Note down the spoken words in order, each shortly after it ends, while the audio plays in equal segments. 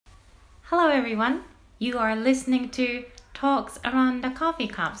Hello everyone, you are listening to Talks Around the Coffee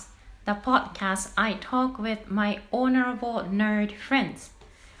Cups, the podcast I talk with my honorable nerd friends.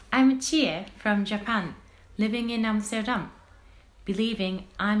 I'm Chie from Japan, living in Amsterdam, believing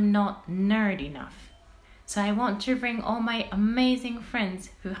I'm not nerd enough. So I want to bring all my amazing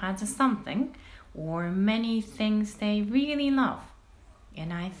friends who has something or many things they really love.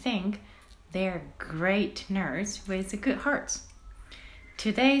 And I think they're great nerds with good hearts.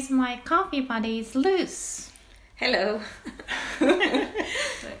 Today's my coffee buddy is Luz. Hello.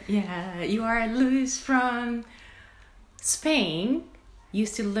 Yeah, you are Luz from Spain.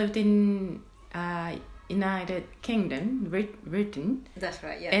 Used to live in United Kingdom, Britain. That's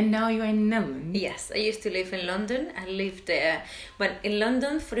right, yeah. And now you're in Netherlands. Yes, I used to live in London. I lived there, but in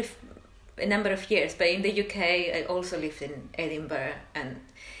London for a number of years. But in the UK, I also lived in Edinburgh and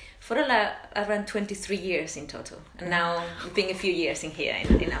for around 23 years in total. And now being a few years in here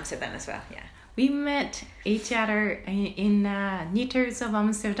in Amsterdam as well, yeah. We met each other in Knitters of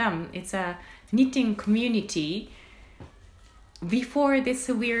Amsterdam. It's a knitting community. Before this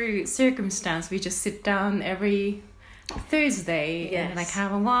weird circumstance, we just sit down every Thursday and like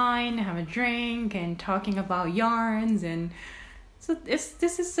have a wine, have a drink, and talking about yarns. And so this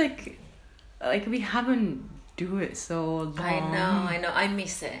is like we haven't do it so long. I know. I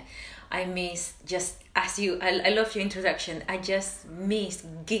miss it. I miss just as you. I love your introduction. I just miss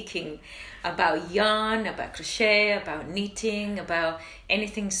geeking about yarn, about crochet, about knitting, about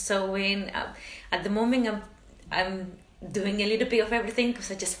anything sewing. At the moment, I'm doing a little bit of everything because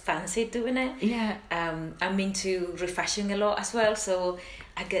I just fancy doing it. Yeah. I'm into refashioning a lot as well, so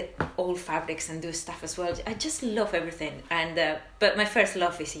I get old fabrics and do stuff as well. I just love everything. And but my first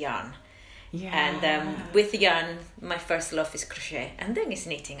love is yarn. Yeah. And with yarn, my first love is crochet, and then it's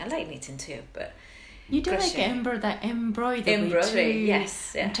knitting. I like knitting too, but you do crochet. like embroidery too,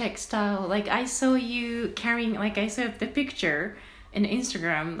 yes, yeah. And textile. Like I saw you carrying, like I saw the picture in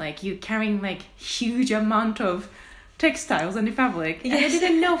Instagram, like you carrying like huge amount of textiles and the fabric. Yes. And I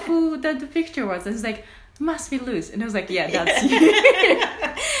didn't know who the picture was. I was like, must be Luz, and I was like, yeah, that's you.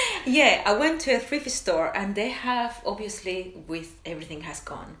 Yeah, I went to a thrift store, and they have obviously with everything has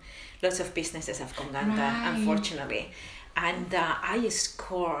gone. Lots of businesses have gone under, unfortunately. And I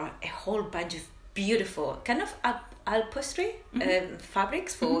score a whole bunch of beautiful kind of upholstery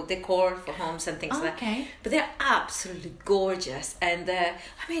fabrics for decor, for homes and things like that. But they're absolutely gorgeous. And I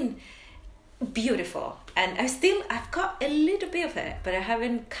mean, beautiful. And I've got a little bit of it, but I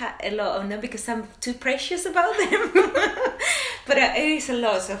haven't cut a lot on them because I'm too precious about them. But it is a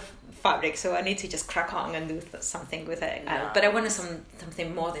lot of fabric, so I need to just crack on and do something with it. But I wanted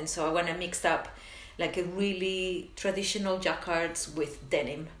something modern, so I want to mix up like a really traditional jacquards with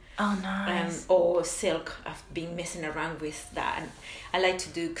denim. Oh, nice. Or silk. I've been messing around with that. And I like to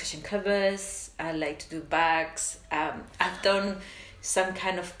do cushion covers. I like to do bags. I've done some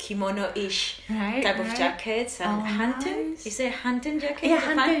kind of kimono-ish type of jackets and hunting. Nice. Is it a hunting jacket? Yeah,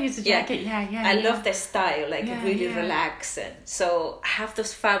 hunting is a jacket. Yeah. I love the style, like really relaxing. So I have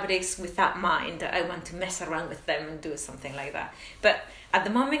those fabrics with that mind. I want to mess around with them and do something like that. But at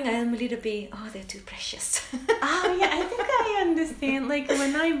the moment, I am a little bit, they're too precious. Oh yeah, I think I understand. Like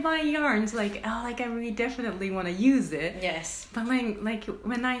when I buy yarns, like I really definitely want to use it. Yes. But like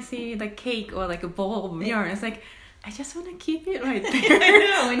when I see the cake or like a bowl of yarn, it's like, I just want to keep it right there.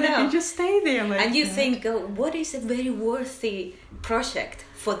 I know. Like, you just stay there. Like, and you think, what is a very worthy project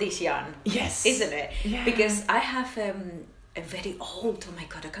for this yarn? Yes. Isn't it? Yeah. Because I have a very old, oh my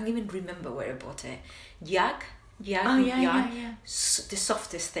God, I can't even remember where I bought it. Yak yarn. Yeah. The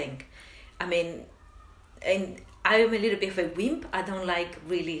softest thing. I mean, and I'm a little bit of a wimp. I don't like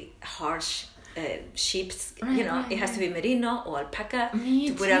really harsh sheeps, it has to be merino or alpaca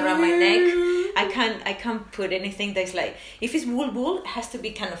to put around my neck. I can't put anything that's like, if it's wool, it has to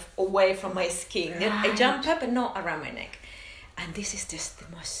be kind of away from my skin. I jump up and not around my neck. And this is just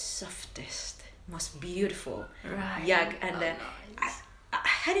the most softest, most beautiful yak. And I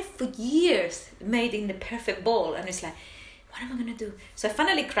had it for years, made in the perfect ball, and it's like, what am I gonna do? So I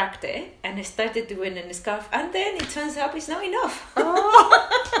finally cracked it and I started doing it in a scarf, and then it turns out it's not enough.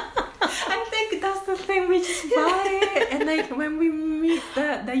 I think that's the thing, we just buy it, and like when we meet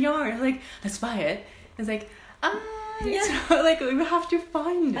the yarn, it's like, let's buy it. It's like, so like we have to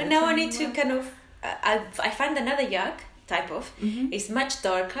find it. And now I need to kind of, I find another yak type of, it's much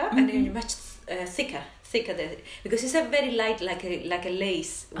darker and then much thicker because it's a very light, like a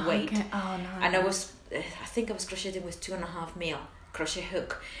lace weight. Okay. Oh, nice. And I think I was crocheting with 2.5 mil crochet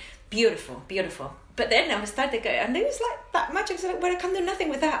hook. Beautiful. But then I started going, and it was like that much. I was like, well, I can't do nothing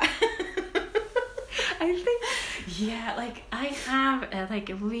with that. I think Yeah, like I have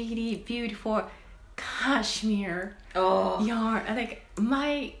a really beautiful cashmere yarn. Like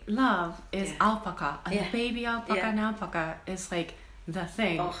my love is alpaca, and baby alpaca and alpaca is like the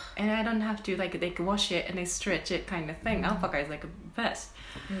thing, and I don't have to like wash it and I stretch it kind of thing. Alpaca is like the best.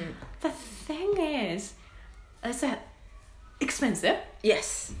 The thing is, it's that expensive.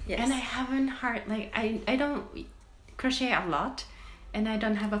 Yes. And I haven't heard I don't crochet a lot, and I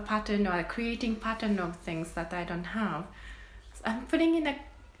don't have a pattern or creating pattern of things that I don't have. So I'm putting in the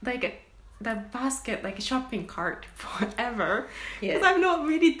basket, like a shopping cart forever, because I'm not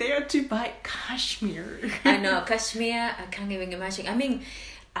really there to buy cashmere. I know, cashmere, I can't even imagine. I mean,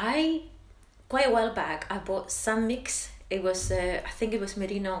 quite a while back, I bought some mix. It was, I think it was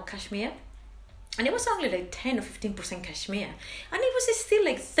merino cashmere. And it was only like 10 or 15% cashmere. And it was still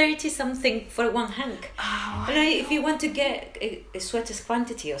like 30 something for one hank. Oh, and if you want to get a sweater's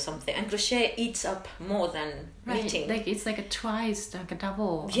quantity or something, and crochet eats up more than knitting. Like it's like a twice, like a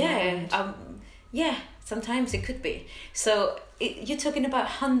double. Yeah, sometimes it could be. So you're talking about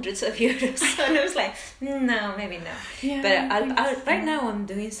hundreds of euros. And I was like, no, maybe no. Yeah, but right now I'm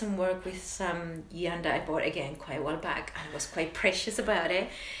doing some work with some yarn that I bought again quite a while back. And I was quite precious about it.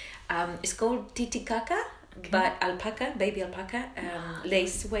 It's called Titicaca, but alpaca, baby alpaca,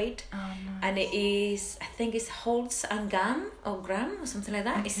 lace weight. Oh, nice. And it is, I think it's Holtz and Gram or something like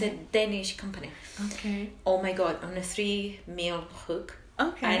that. Okay. It's a Danish company. Okay. Oh my God, on a 3mm hook.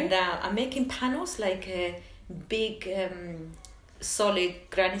 Okay. And I'm making panels like a big solid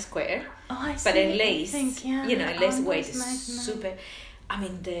granny square. Oh, I see. But a lace, lace weight is nice. super. I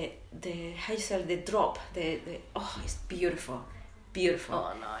mean, the how you say the drop, it's beautiful. Beautiful.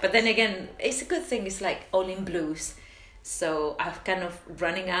 Oh, nice. But then again, it's a good thing. It's like all in blues, so I'm kind of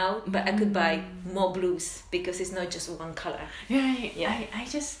running out. But I could buy more blues because it's not just one color. Right. Yeah. I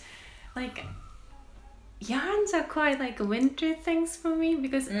just like yarns are quite like winter things for me,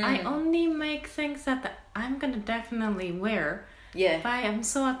 because I only make things that I'm gonna definitely wear. Yeah. But I am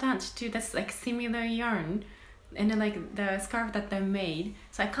so attached to this like similar yarn, and then like the scarf that they made,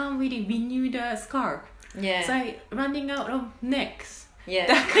 so I can't really renew the scarf. Yeah. So I running out of necks. Yeah.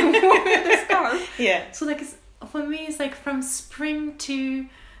 That can wear the scarf. Yeah. So like for me, it's like from spring to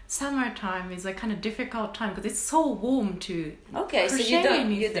summertime is like kind of difficult time, because it's so warm to Okay, so crochet you don't.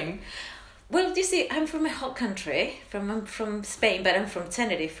 anything. Well, you see, I'm from a hot country. I'm from Spain, but I'm from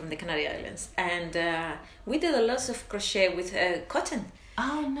Tenerife, from the Canary Islands, and we did a lot of crochet with cotton.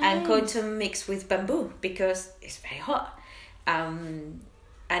 Oh, nice. And cotton mixed with bamboo because it's very hot.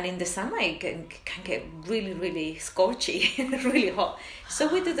 And in the summer it can get really, really scorchy, really hot.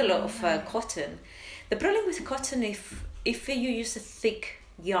 So we did a lot of cotton. The problem with cotton, if you use a thick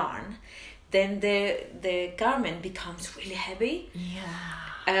yarn, then the garment becomes really heavy.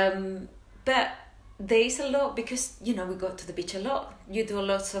 Yeah. But there is a lot, because we go to the beach a lot. You do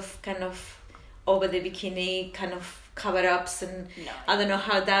lots of kind of over the bikini kind of cover ups, and I don't know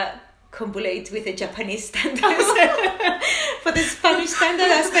how that copulate with the Japanese standards. For the Spanish standard,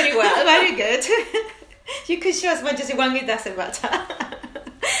 that's very well, very good. You can show as much as you want, it doesn't matter.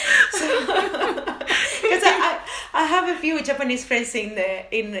 Because I have a few Japanese friends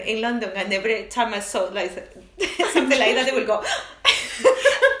in London, and every time I saw like something like that, they will go. I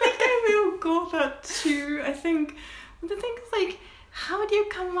think I will go that too. I think the thing is like, how do you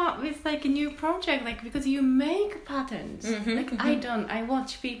come up with like a new project? Like, because you make patterns. I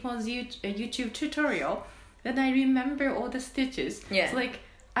watch people's YouTube tutorial, and I remember all the stitches. Yeah. So like,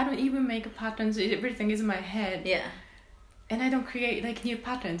 I don't even make patterns. Everything is in my head. Yeah. And I don't create like new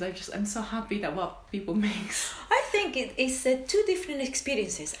patterns. I'm so happy that what people makes. I think it is two different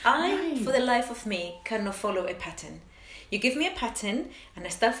experiences. For the life of me, cannot follow a pattern. You give me a pattern, and I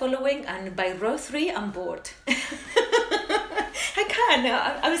start following, and by row 3, I'm bored. I can't.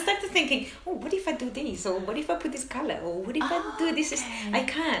 I will start thinking, what if I do this? Or what if I put this color? Or what if I do this? Okay. I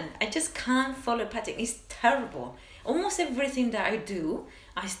can't. I just can't follow a pattern. It's terrible. Almost everything that I do,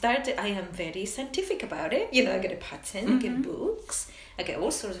 I am very scientific about it. I get a pattern, I get books, I get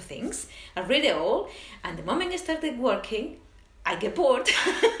all sorts of things. I read it all. And the moment I started working, I get bored.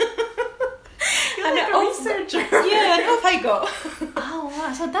 You're like a researcher. Yeah, and off I go. Oh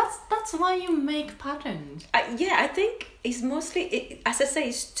wow! So that's why you make patterns. I think it's mostly, as I say,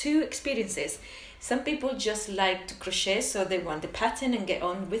 it's two experiences. Some people just like to crochet, so they want the pattern and get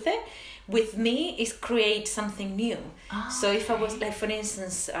on with it. With me, it's create something new. So if I was like, for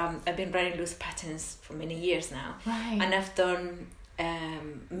instance, I've been writing loose patterns for many years now, and I've done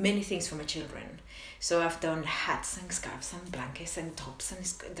many things for my children. So I've done hats and scarves and blankets and tops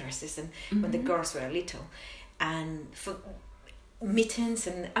and dresses, and when the girls were little, and for mittens,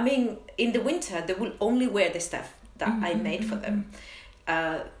 and I mean, in the winter they will only wear the stuff that I made for them.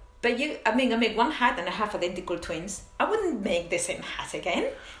 But I make one hat and I have identical twins. I wouldn't make the same hat again,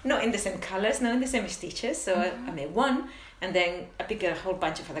 not in the same colors, not in the same stitches. So I made one, and then I pick a whole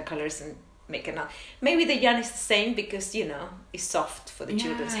bunch of other colors and make another. Maybe the yarn is the same because, it's soft for the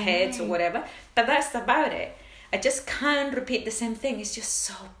children's heads or whatever. But that's about it. I just can't repeat the same thing. It's just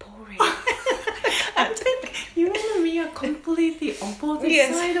so boring. I think you and me are completely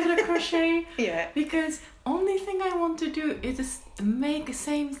opposite side of the crochet. Yeah. Because only thing I want to do is just make the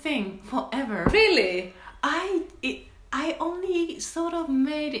same thing forever. Really? I only sort of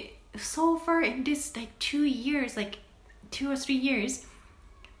made it so far in this 2 years, 2 or 3 years,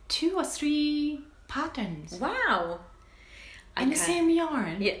 2 or 3 patterns. Wow. And the same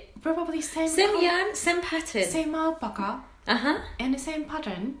yarn. Yeah. Probably same yarn, same pattern. Same alpaca. And the same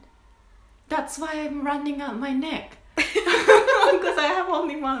pattern. That's why I'm running out my neck. Because I have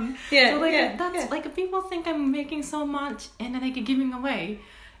only one. Yeah. So that's people think I'm making so much and then giving away.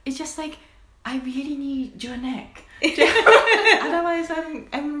 It's just I really need your neck. Otherwise I'm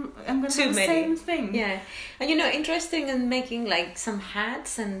gonna do the same thing. Yeah. And interesting in making some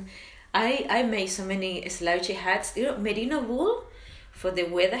hats, and I made so many slouchy hats. Merino wool for the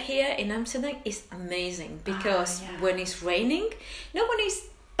weather here in Amsterdam is amazing because when it's raining, no one is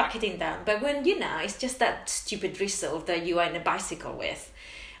bucketing down, but when it's just that stupid drizzle that you are in a bicycle with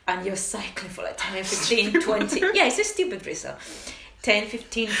and you're cycling for 10, 15, 20. Yeah, it's a stupid drizzle. 10,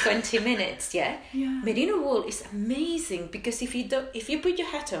 15, 20 minutes, yeah? Merino wool is amazing because if you put your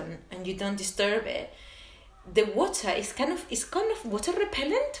hat on and you don't disturb it, the water is kind of water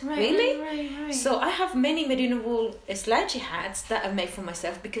repellent, really. Right. So I have many merino wool slouchy hats that I made for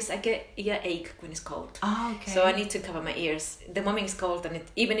myself because I get earache when it's cold. Oh, okay. So I need to cover my ears. The moment it's cold, and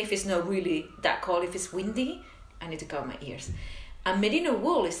even if it's not really that cold, if it's windy, I need to cover my ears. And merino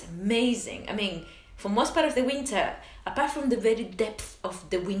wool is amazing. I mean, for most part of the winter, apart from the very depth of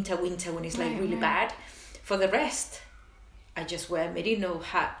the winter when it's really bad, for the rest, I just wear a merino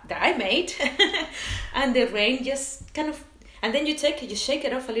hat that I made and the rain just and then you take it, you shake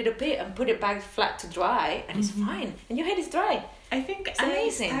it off a little bit and put it back flat to dry and it's fine and your head is dry. I think it's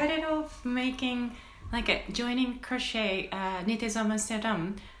amazing. I started off making joining crochet Knitted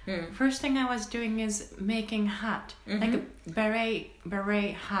Amsterdam. First thing I was doing is making hat, like a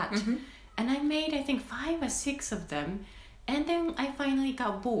beret hat. And I made I think 5 or 6 of them. And then I finally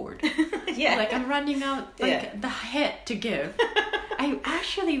got bored. I'm running out the head to give.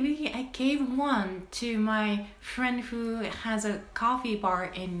 I gave one to my friend who has a coffee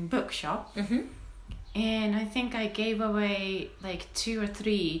bar in bookshop. And I think I gave away 2 or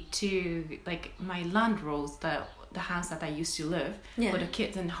 3 to my landlords, the house that I used to live with the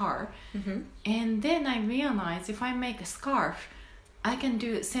kids and her. And then I realized if I make a scarf, I can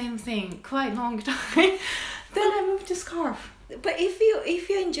do the same thing quite long time. Then I moved to scarf. But if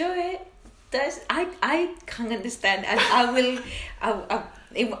you enjoy it, I can understand, and I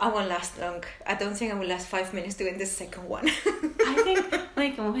won't last long. I don't think I will last 5 minutes doing the second one. I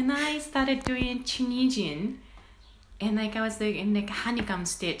think when I started doing Tunisian, and I was in honeycomb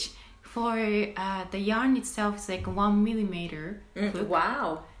stitch for the yarn itself is 1 millimeter.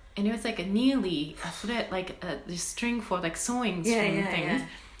 Wow. And it was nearly a thread, the string for sewing string things. Yeah.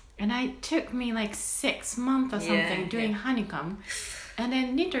 And it took me 6 months or something doing honeycomb. And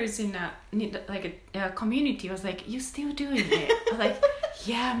then knitters in a community was "You're still doing it?" I was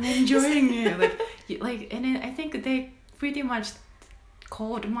 "Yeah, I'm enjoying it." And then I think they pretty much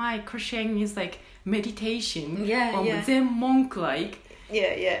called my crocheting is meditation. Or Zen monk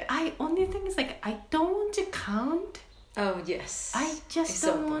Yeah. I only think is I don't want to count. Oh yes. I just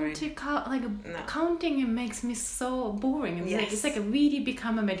don't want to count. Counting it makes me so boring. It's it's really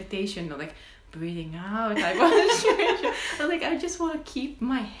become a meditation. Breathing out. I just want to keep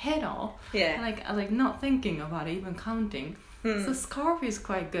my head off. Yeah. I not thinking about it, even counting. So scarf is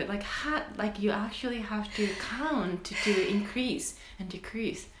quite good. Hat, you actually have to count to increase and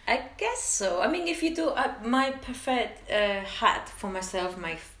decrease. I guess so. I mean, if you do my preferred hat for myself,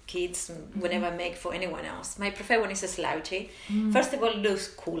 my kids, whenever I make for anyone else, my preferred one is a slouchy. First of all, it looks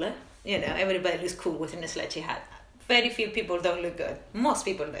cooler. Everybody looks cool with a slouchy hat. Very few people don't look good. Most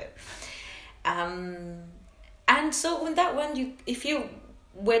people do. And so on that one, if you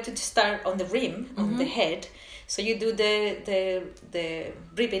were to start on the rim, on the head, so you do the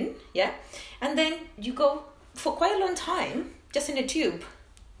ribbon, and then you go for quite a long time, just in a tube,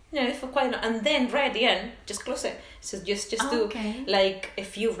 for quite a long, and then right at the end, just close it. So just do a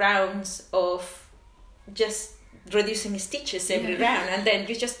few rounds of just reducing stitches every round, and then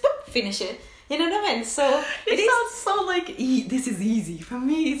you just finish it. You know what I mean? So it sounds so like this is easy for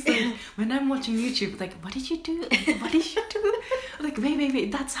me. It's like when I'm watching YouTube, like, what did you do? What did you do? Like,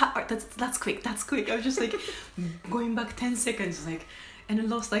 wait, that's hard. That's quick. I was just like going back 10 seconds, like, and I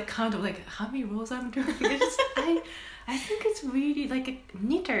lost like count of like how many rows I'm doing. I think it's really like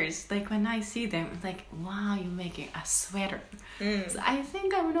knitters. Like when I see them, it's like, wow, you're making a sweater. So I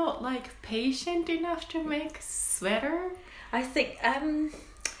think I'm not like patient enough to make sweater. I think I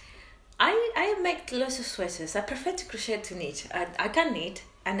make lots of sweaters. I prefer to crochet to knit. I can knit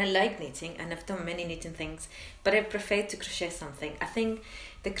and I like knitting and I've done many knitting things, but I prefer to crochet something. I think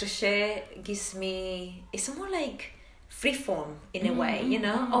the crochet gives me, it's more like free form in a way, you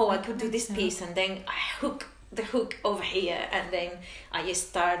know. I could do this piece and then I hook the hook over here and then I just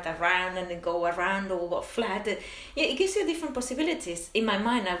start around and then go around or go flat. It gives you different possibilities. In my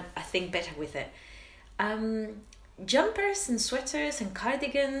mind, I think better with it. Jumpers and sweaters and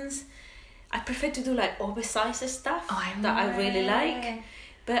cardigans, I prefer to do like oversized stuff that I really like.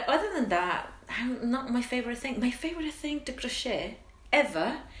 But other than that, not my favorite thing. My favorite thing to crochet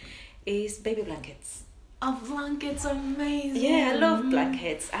ever is baby blankets. Oh, blankets are amazing. Yeah, I love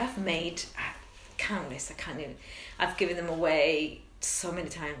blankets. I've made countless. I've given them away so many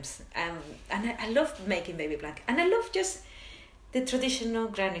times. And I love making baby blankets. And I love just the traditional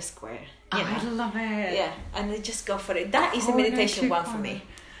granny square. I love it. Yeah, and I just go for it. That is a meditation one for me.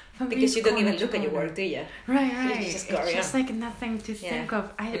 Because you don't even look at your work, do you? Right. You just go it's around. just like nothing to think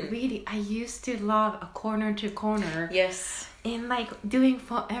of. I used to love a corner to corner. Yes. And like doing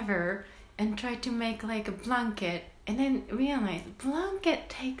forever and try to make like a blanket and then realize blanket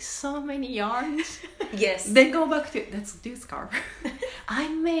takes so many yarns. Yes. Then go back to let's do scarf. I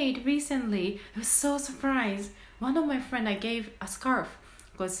made recently, I was so surprised. One of my friend I gave a scarf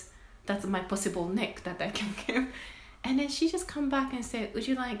because that's my possible neck that I can give. And then she just come back and said, would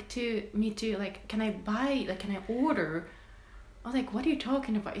you like me to like, can I buy, like, can I order? I was like, what are you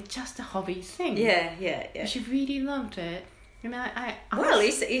talking about? It's just a hobby thing. Yeah. She really loved it. And well,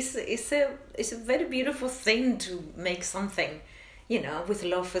 it's a very beautiful thing to make something, you know, with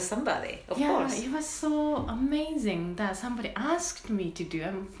love for somebody, of course. Yeah, it was so amazing that somebody asked me to do it.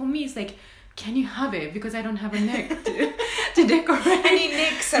 And for me, it's like, can you have it? Because I don't have a neck to decorate. Any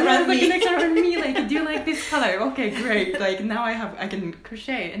necks around me? Necks around me. Like, do you like this color? Okay, great. Like now I can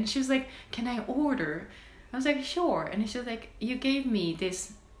crochet. And she was like, can I order? I was like, sure. And she was like, you gave me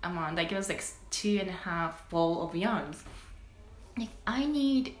this amount. Like it was like 2.5 ball of yarns. Like I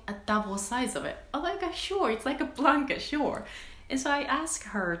need a double size of it. I was like, sure. It's like a blanket, sure. And so I asked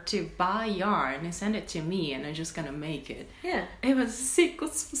her to buy yarn and send it to me, and I'm just gonna make it. Yeah. It was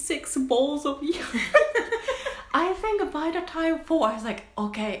six balls of yarn. I think by the time 4, I was like,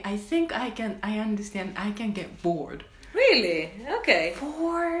 okay, I think I understand. I can get bored. Really? Okay.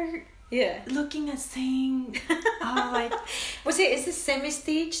 4. Yeah. Looking at saying, like. Was it? Is the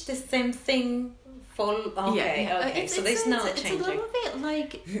semi-stitch the same thing? Okay. So there's no changing. It's a little bit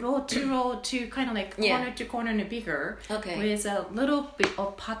like row to kind of like corner to corner and bigger. Okay. With a little bit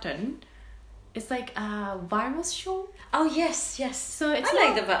of pattern. It's like a virus shawl. Oh yes. So it's I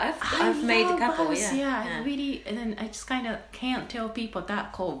like the I've made a couple. Virus, I really, and then I just kind of can't tell people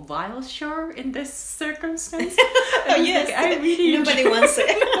that called virus shawl in this circumstance. Yes, like, I really nobody wants it.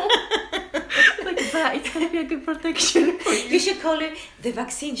 Like that, it's gonna be a good protection for you. You should call it the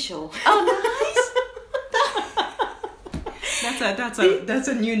vaccine shawl. Oh, nice. That's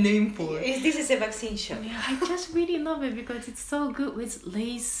a new name for it. This is a vaccine shawl. Yeah, I just really love it because it's so good with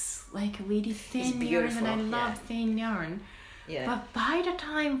lace, like really thin yarn, and I love thin yarn. Yeah. But by the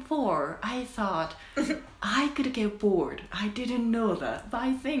time 4, I thought I could get bored. I didn't know that, but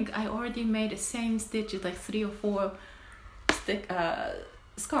I think I already made the same stitches, like 3 or 4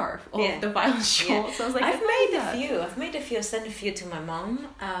 scarf of the violet shawl. So I was like, I've made a few. I sent a few to my mom.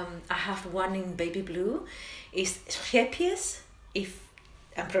 I have one in baby blue. It's Riepies, if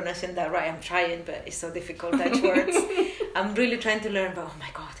I'm pronouncing that right. I'm trying, but it's so difficult, Dutch words. I'm really trying to learn, but oh my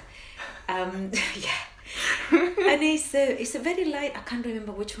god. And it's a very light, I can't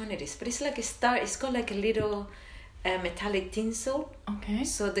remember which one it is, but it's like a star. It's got like a little metallic tinsel. Okay.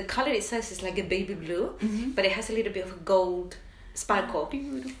 So the color itself is like a baby blue, but it has a little bit of a gold sparkle.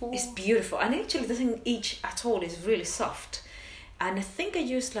 Beautiful. It's beautiful, and it actually doesn't itch at all. It's really soft. And I think I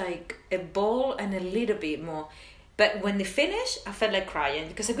used like a ball and a little bit more. But when they finished, I felt like crying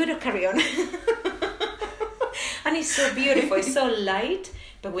because I couldn't carry on. And it's so beautiful. It's so light,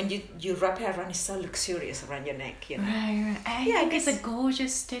 But when you wrap it around, it's so luxurious around your neck, you know. Right. I think it's a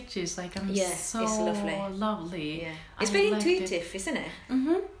gorgeous stitches. Like so it's lovely. Yeah, it's very intuitive, isn't it?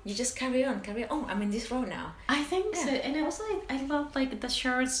 Mm-hmm. You just carry on. Oh, I'm in this row now. I think so, and also I love like the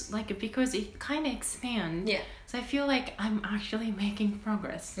shirts, like because it kind of expand. Yeah. So I feel like I'm actually making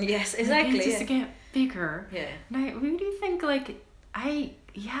progress. Yes, exactly. Like, just get bigger. Yeah. And I really think like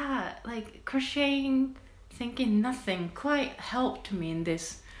like crocheting, thinking nothing quite helped me in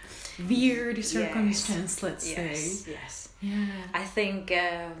this weird circumstance. Let's say. Yes. Yeah. I think.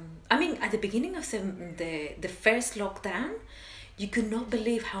 I mean, at the beginning of the first lockdown, you could not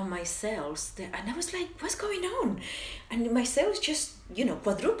believe how my sales. And I was like, "What's going on?" And my sales just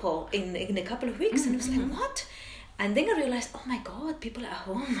quadruple in a couple of weeks, and I was like, "What?" And then I realized, oh my God, people at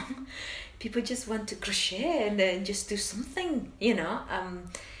home, people just want to crochet and then just do something,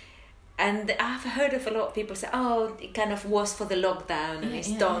 And I've heard of a lot of people say, oh, it kind of was for the lockdown and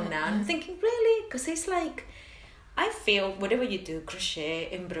it's done now. And I'm thinking, really? Because it's like, I feel whatever you do, crochet,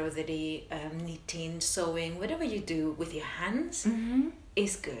 embroidery, knitting, sewing, whatever you do with your hands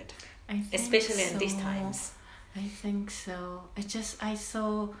is good. Especially in these times. I think so. I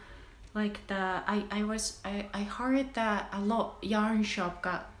saw like I heard that a lot yarn shop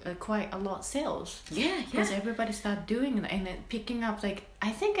got quite a lot sales. Yeah. Because everybody started doing it and picking up, like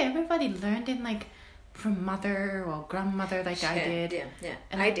I think everybody learned it like from mother or grandmother, like I did. Yeah.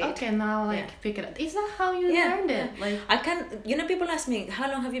 And I did. Okay, now pick it up. Is that how you learned it? Like I can't. People ask me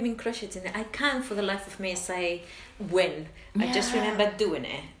how long have you been crocheting? I can't for the life of me say when. I just remember doing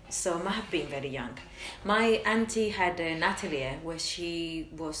it. So I have been very young. My auntie had an atelier where she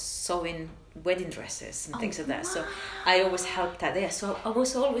was sewing wedding dresses and things like that. So I always helped her there. So I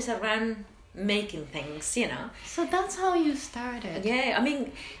was always around making things, So that's how you started. Yeah, I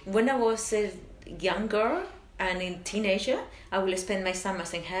mean, when I was a young girl and a teenager, I will spend my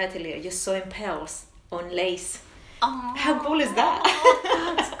summers in her atelier just sewing pearls on lace. Oh, how cool is that?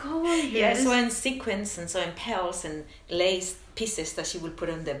 That's gorgeous. Yeah, sewing sequins and sewing pearls and lace pieces that she would put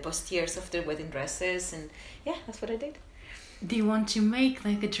on the bustiers of the wedding dresses, and that's what I did. Do you want to make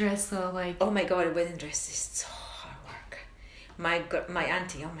like a dress or like? Oh my God, a wedding dress is so hard work. My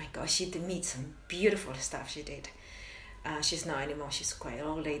auntie, oh my God, she did meet some beautiful stuff. She did. She's not anymore. She's quite an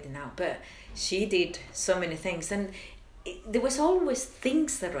old lady now, but she did so many things, and there was always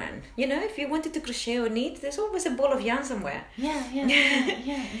things that ran. If you wanted to crochet or knit, there's always a ball of yarn somewhere.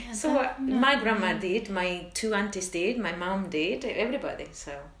 Yeah. So my grandma did, my two aunties did, my mom did, everybody.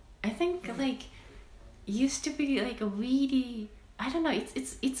 So I think like used to be like a really, I don't know,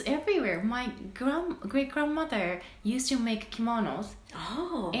 it's everywhere. My great grandmother used to make kimonos.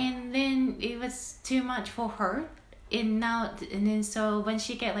 Oh. And then it was too much for her. And then so when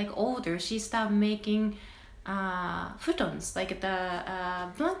she get like older, she started making futons, like the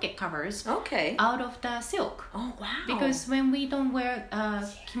blanket covers, out of the silk. Oh wow. Because when we don't wear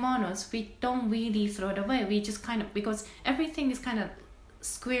kimonos, we don't really throw it away. We just kind of, because everything is kind of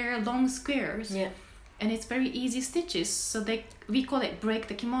long squares, and it's very easy stitches, so we call it break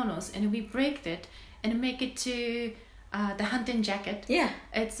the kimonos, and we break it and make it to the hunting jacket.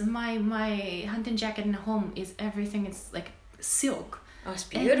 It's my hunting jacket in home is everything is like silk. Oh, it's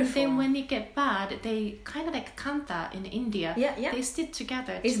beautiful. And then when they get bad, they kind of like kanta in India. They stitch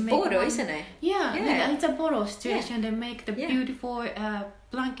together. It's boro, isn't it? Yeah. It's a boro situation. They make the beautiful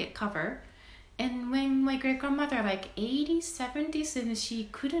blanket cover. And when my great grandmother, like 80s, 70s, and she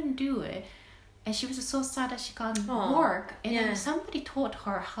couldn't do it, and she was so sad that she can't work. And then somebody taught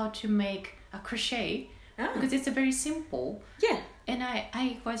her how to make a crochet because it's a very simple. And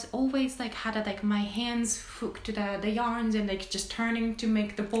I was always like had like my hands hooked to the yarns and like just turning to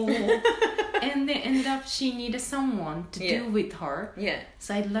make the ball. And then ended up she needed someone to do with her.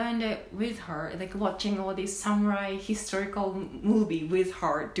 So I learned it with her, like watching all these samurai historical movie with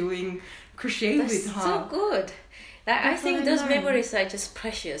her, doing crochet with her. So good. I think those memories are just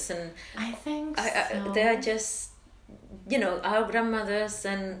precious, and I think so. They are just. Our grandmothers,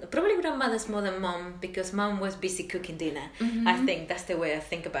 and probably grandmothers more than mom, because mom was busy cooking dinner. I think that's the way I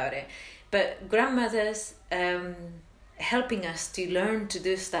think about it. But grandmothers helping us to learn to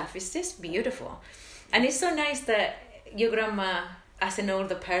do stuff is just beautiful. And it's so nice that your grandma, as an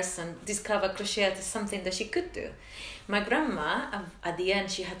older person, discovered crochet as something that she could do. My grandma, at the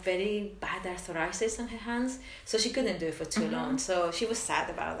end, she had very bad arthritis on her hands, so she couldn't do it for too long. So she was sad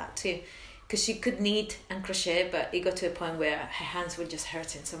about that too. Because she could knit and crochet, but it got to a point where her hands were just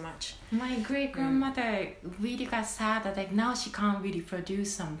hurting so much. My great grandmother really got sad that like now she can't really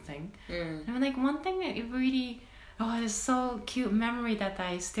produce something. And like one thing that it really, it's so cute memory that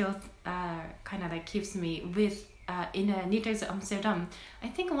I still kind of like keeps me with in Knitters Amsterdam, I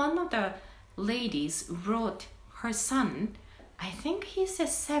think one of the ladies wrote her son, I think he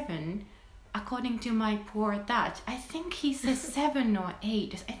says 7, according to my poor Dutch. I think he says 7 or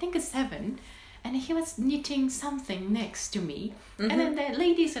 8. I think it's 7. And he was knitting something next to me. And then the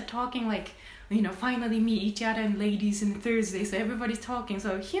ladies are talking like, you know, finally meet each other and ladies on Thursday. So everybody's talking.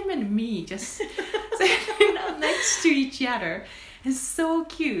 So him and me just sitting next to each other. It's so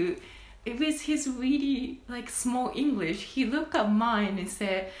cute. With his really like small English, he looked at mine and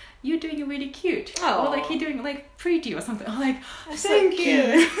said, "You're doing really cute." Aww. Or like he doing like pretty or something. I'm like, That's so thank you.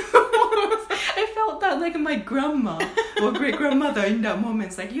 cute. I felt that like my grandma or great grandmother in that moment.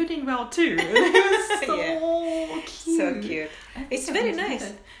 It's like, you're doing well too. And it was so cute. So cute. It's I very was nice.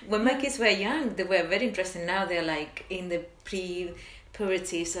 good. When my kids were young, they were very interested. Now they're like in the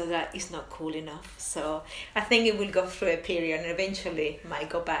pre-puberty, so that is not cool enough. So I think it will go through a period and eventually might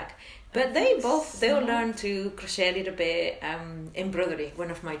go back. But they all learn to crochet a little bit, embroidery. One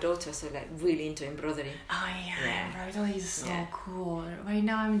of my daughters are like really into embroidery. Oh yeah, embroidery is so Yeah. cool. Right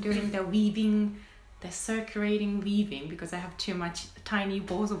now I'm doing the weaving, the circulating weaving because I have too much tiny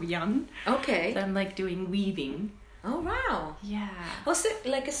balls of yarn. Okay. So I'm like doing weaving. Oh wow. Yeah. What's it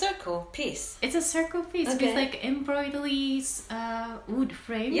like a circle piece? It's a circle piece Okay. with like embroideries, wood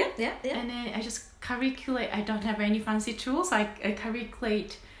frame. Yeah. And then I just calculate. I don't have any fancy tools. I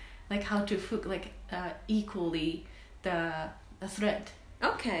calculate like how to hook like equally the thread.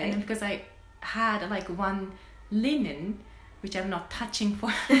 Okay. And because I had like one linen, which I'm not touching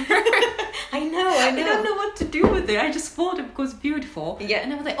for. I know. I don't know what to do with it. I just thought it was beautiful. Yeah.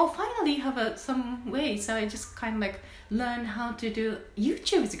 And I was like, oh, finally you have some way. So I just kind of like learn how to do.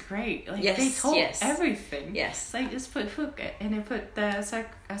 YouTube is great. Like Yes, they taught yes. everything. Yes. So I just put hook and I put the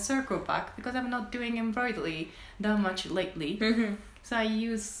circle back because I'm not doing embroidery that much lately. Mm-hmm. So I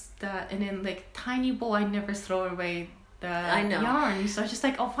use that and then like tiny ball. I never throw away the I know. yarn. So I was just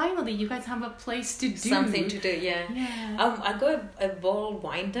like, oh, finally you guys have a place to do Something to do. Yeah. Yeah. I got a ball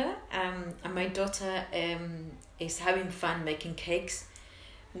winder, and my daughter is having fun making cakes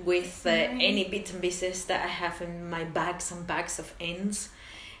with any bits and pieces that I have in my bag, some bags of ends.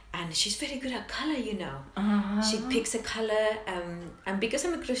 And she's very good at color, you know. Uh-huh. She picks a color, and because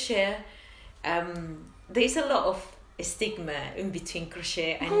I'm a crocheter, there's a lot of stigma in between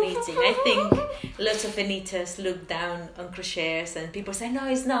crochet and knitting. I think lots of knitters look down on crocheters, and people say, no,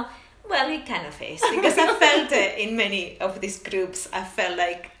 it's not. Well, it kind of is, because I felt it in many of these groups. I felt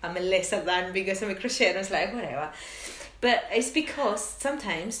like I'm a lesser than because I'm a crocheter. It's like, whatever. But it's because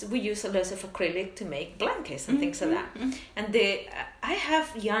sometimes we use a lot of acrylic to make blankets and things like that. And I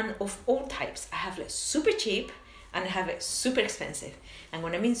have yarn of all types. I have like super cheap and I have it super expensive. And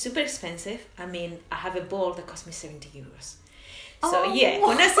when I mean super expensive, I mean I have a ball that cost me 70 euros. So yeah,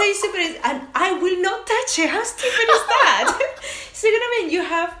 when I say super, and I will not touch it. How stupid is that? So you know what I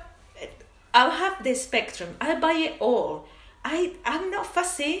mean? I'll have the spectrum. I'll buy it all. I'm not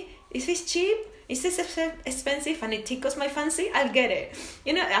fussy. If it's cheap, if it's expensive and it tickles my fancy, I'll get it.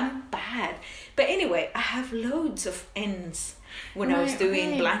 You know, I'm bad. But anyway, I have loads of ends when I was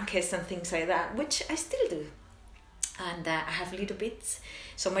doing blankets and things like that, which I still do. And I have little bits.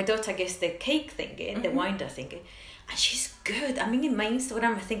 So my daughter gets the cake thingy, the winder thingy, and she's good. I mean, in my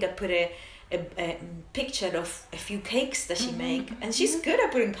Instagram, I think I put a picture of a few cakes that she make, and she's good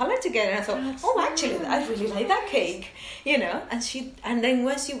at putting color together. And I thought, actually, I really like that cake, you know. And then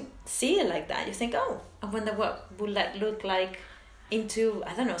once you see it like that, you think, oh, I wonder what would that look like into,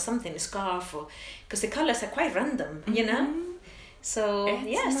 I don't know, something, a scarf, or because the colors are quite random, you know. So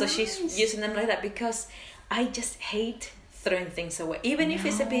so she's using them like that because I just hate throwing things away, even if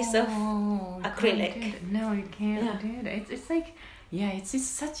it's a piece of acrylic. No, you can't do it. It's like, it's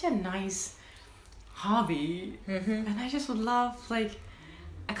just such a nice hobby, and I just love, like,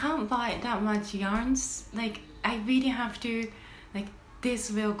 I can't buy that much yarns. Like, I really have to, like,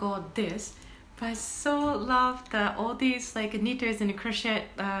 this will go this. But I so love that all these like knitters and crochet,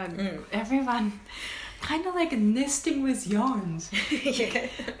 everyone kind of like nesting with yarns.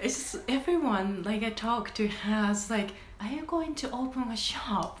 It's just everyone like I talk to has like, are you going to open a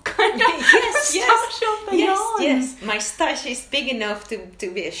shop? Kind of yes. My stash is big enough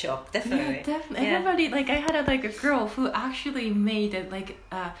to be a shop, definitely. Yeah, definitely. Everybody, like I had a girl who actually made it like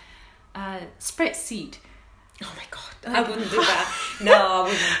a spreadsheet. Oh my god, I wouldn't do that. No,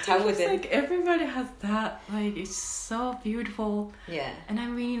 I wouldn't. Like everybody has that. Like it's so beautiful. Yeah. And I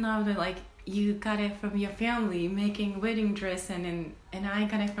really love that. Like you got it from your family making wedding dress, and I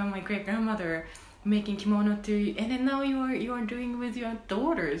got it from my great grandmother making kimono too. And then now you are doing with your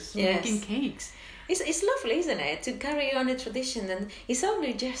daughters making cakes. It's lovely, isn't it, to carry on a tradition, and it's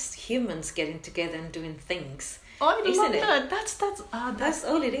only just humans getting together and doing things. Oh, I Isn't love it? that. That's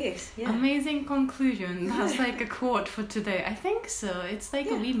all it is. Yeah. Amazing conclusion. That's like a quote for today. I think so. It's like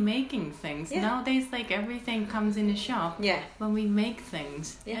we making things. Yeah. Nowadays, like everything comes in a shop. Yeah. When we make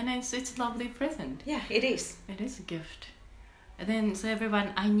things. Yeah. And it's a lovely present. Yeah, it is. It is a gift. And then, so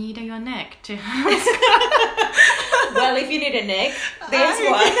everyone, I need your neck to Well, if you need a neck, there's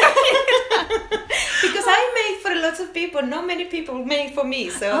one. Because I make for lots of people. Not many people make for me.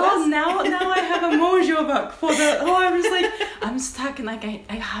 So now I have a mojo back for the. Oh, I was like, I'm stuck and like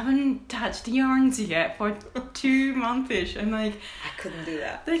I haven't touched yarns yet for 2 months-ish. I'm like, I couldn't do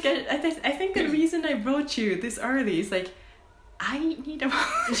that. like I think the reason I brought you this early is like, I need a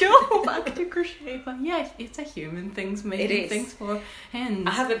mojo back to crochet. But yeah, it's a human things making is. things for hands.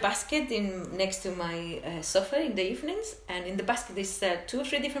 I have a basket next to my sofa in the evenings, and in the basket is 2 or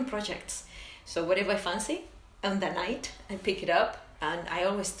 3 different projects. So whatever I fancy on the night, I pick it up, and I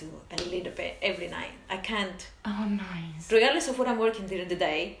always do a little bit every night. I can't. Oh, nice. Regardless of what I'm working during the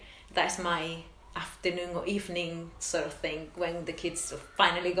day, that's my afternoon or evening sort of thing when the kids have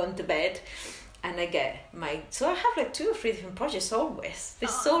finally gone to bed. And I get so I have like 2 or 3 different projects always.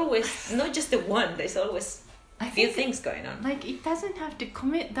 There's always, not just the one, there's always a few things going on. Like, it doesn't have to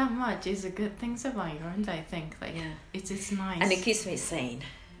commit that much is a good thing about yarns, I think. Like, it's nice. And it keeps me sane.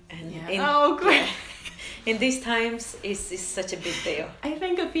 And great. In these times, it's such a big deal. I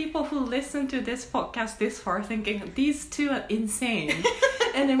think of people who listen to this podcast this far thinking, these two are insane.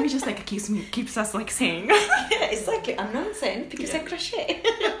 And then we just like, keeps us like sane. Yeah, exactly. I'm not insane because I crochet.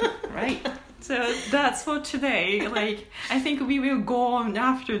 Right. So that's for today. Like, I think we will go on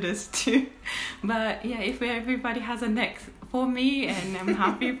after this too. But yeah, if everybody has a neck for me and I'm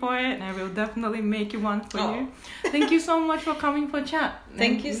happy for it, and I will definitely make one for you. Thank you so much for coming for chat.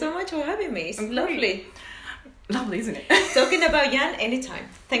 Thank you so much for having me. It's lovely. Lovely, isn't it? Talking about yarn anytime.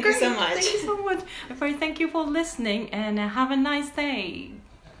 Thank you so much. Thank you so much. Thank you for listening and have a nice day.